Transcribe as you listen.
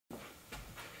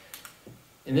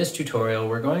In this tutorial,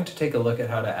 we're going to take a look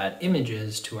at how to add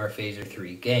images to our Phaser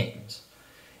 3 games.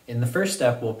 In the first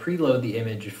step, we'll preload the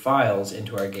image files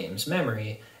into our game's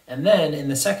memory, and then in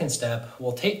the second step,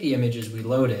 we'll take the images we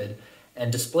loaded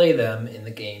and display them in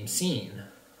the game scene.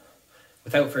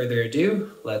 Without further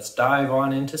ado, let's dive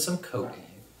on into some coding.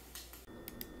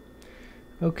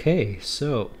 Okay,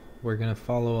 so we're going to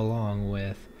follow along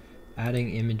with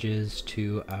adding images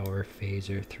to our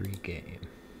Phaser 3 game.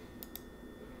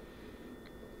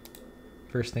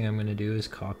 First thing I'm going to do is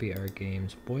copy our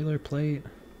game's boilerplate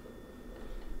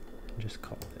and just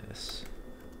call this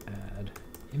add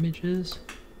images.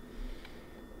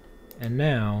 And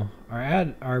now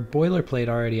our boilerplate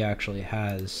already actually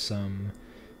has some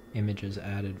images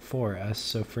added for us,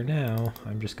 so for now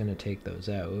I'm just going to take those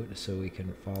out so we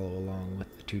can follow along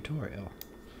with the tutorial.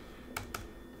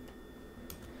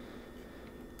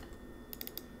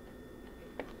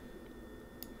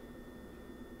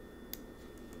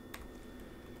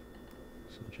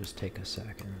 So just take a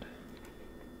second.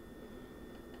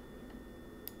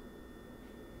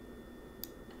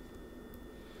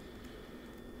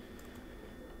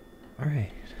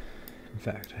 Alright. In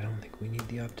fact, I don't think we need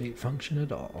the update function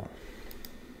at all.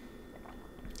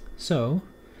 So,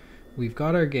 we've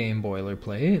got our game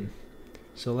boilerplate,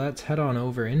 so let's head on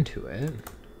over into it.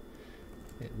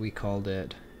 We called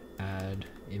it add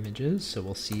images, so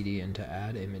we'll cd into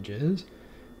add images.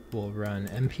 We'll run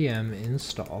npm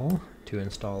install to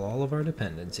install all of our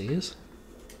dependencies.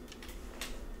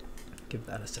 Give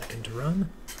that a second to run.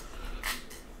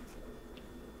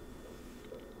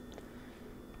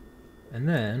 And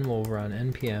then we'll run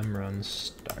npm run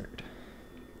start.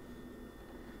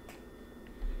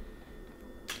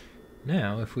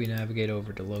 Now, if we navigate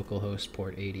over to localhost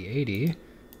port 8080,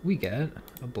 we get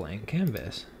a blank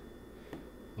canvas.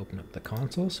 Open up the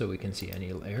console so we can see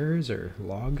any errors or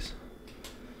logs.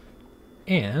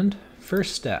 And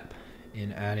first step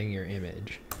in adding your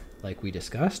image, like we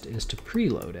discussed, is to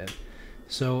preload it.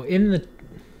 So in the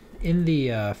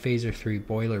Phaser 3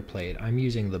 boilerplate, I'm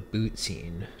using the boot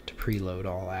scene to preload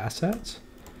all assets.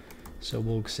 So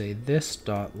we'll say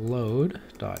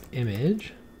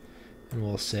this.load.image, and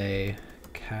we'll say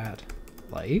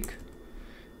cat-like,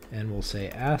 and we'll say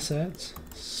assets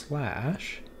 /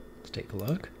 let's take a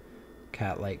look,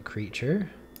 cat-like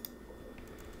creature,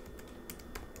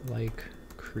 like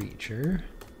creature.png,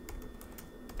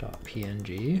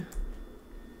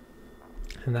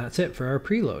 and that's it for our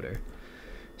preloader.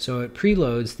 So it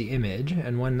preloads the image,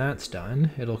 and when that's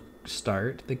done, it'll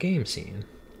start the game scene.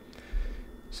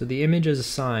 So the image is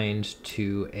assigned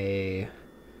to a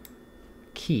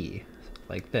key,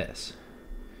 like this.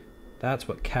 That's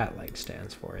what cat-like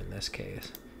stands for in this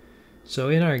case. So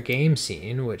in our game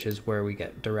scene, which is where we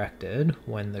get directed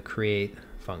when the create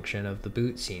function of the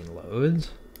boot scene loads,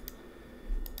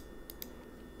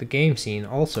 the game scene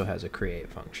also has a create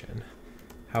function.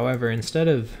 However, instead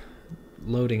of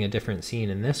loading a different scene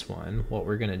in this one, what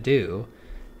we're going to do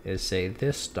is say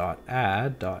this.add.image.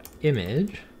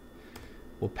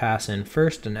 We'll pass in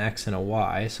first an x and a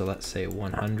y, so let's say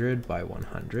 100 by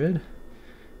 100,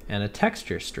 and a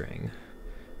texture string.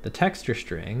 The texture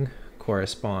string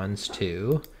corresponds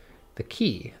to the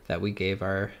key that we gave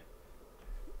our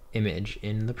image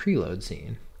in the preload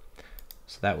scene.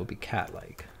 So that would be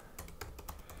cat-like.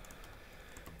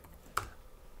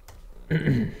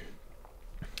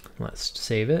 Let's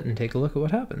save it and take a look at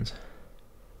what happens.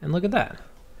 And look at that.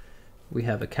 We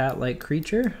have a cat-like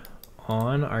creature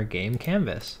on our game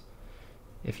canvas.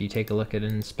 If you take a look at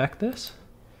and inspect this,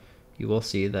 you will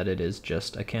see that it is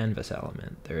just a canvas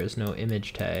element. There is no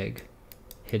image tag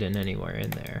hidden anywhere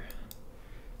in there.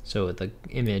 So the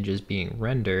image is being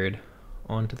rendered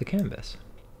onto the canvas.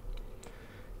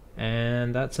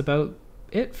 And that's about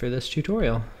it for this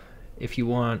tutorial. If you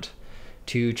want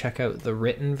to check out the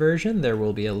written version, there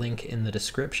will be a link in the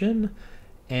description.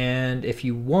 And if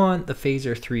you want the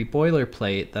Phaser 3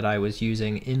 boilerplate that I was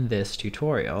using in this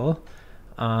tutorial,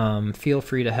 feel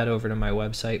free to head over to my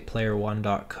website,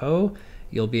 player1.co.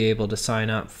 You'll be able to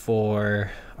sign up for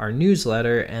our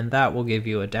newsletter, and that will give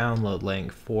you a download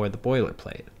link for the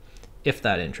boilerplate, if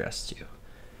that interests you.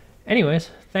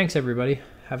 Anyways, thanks everybody.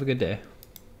 Have a good day.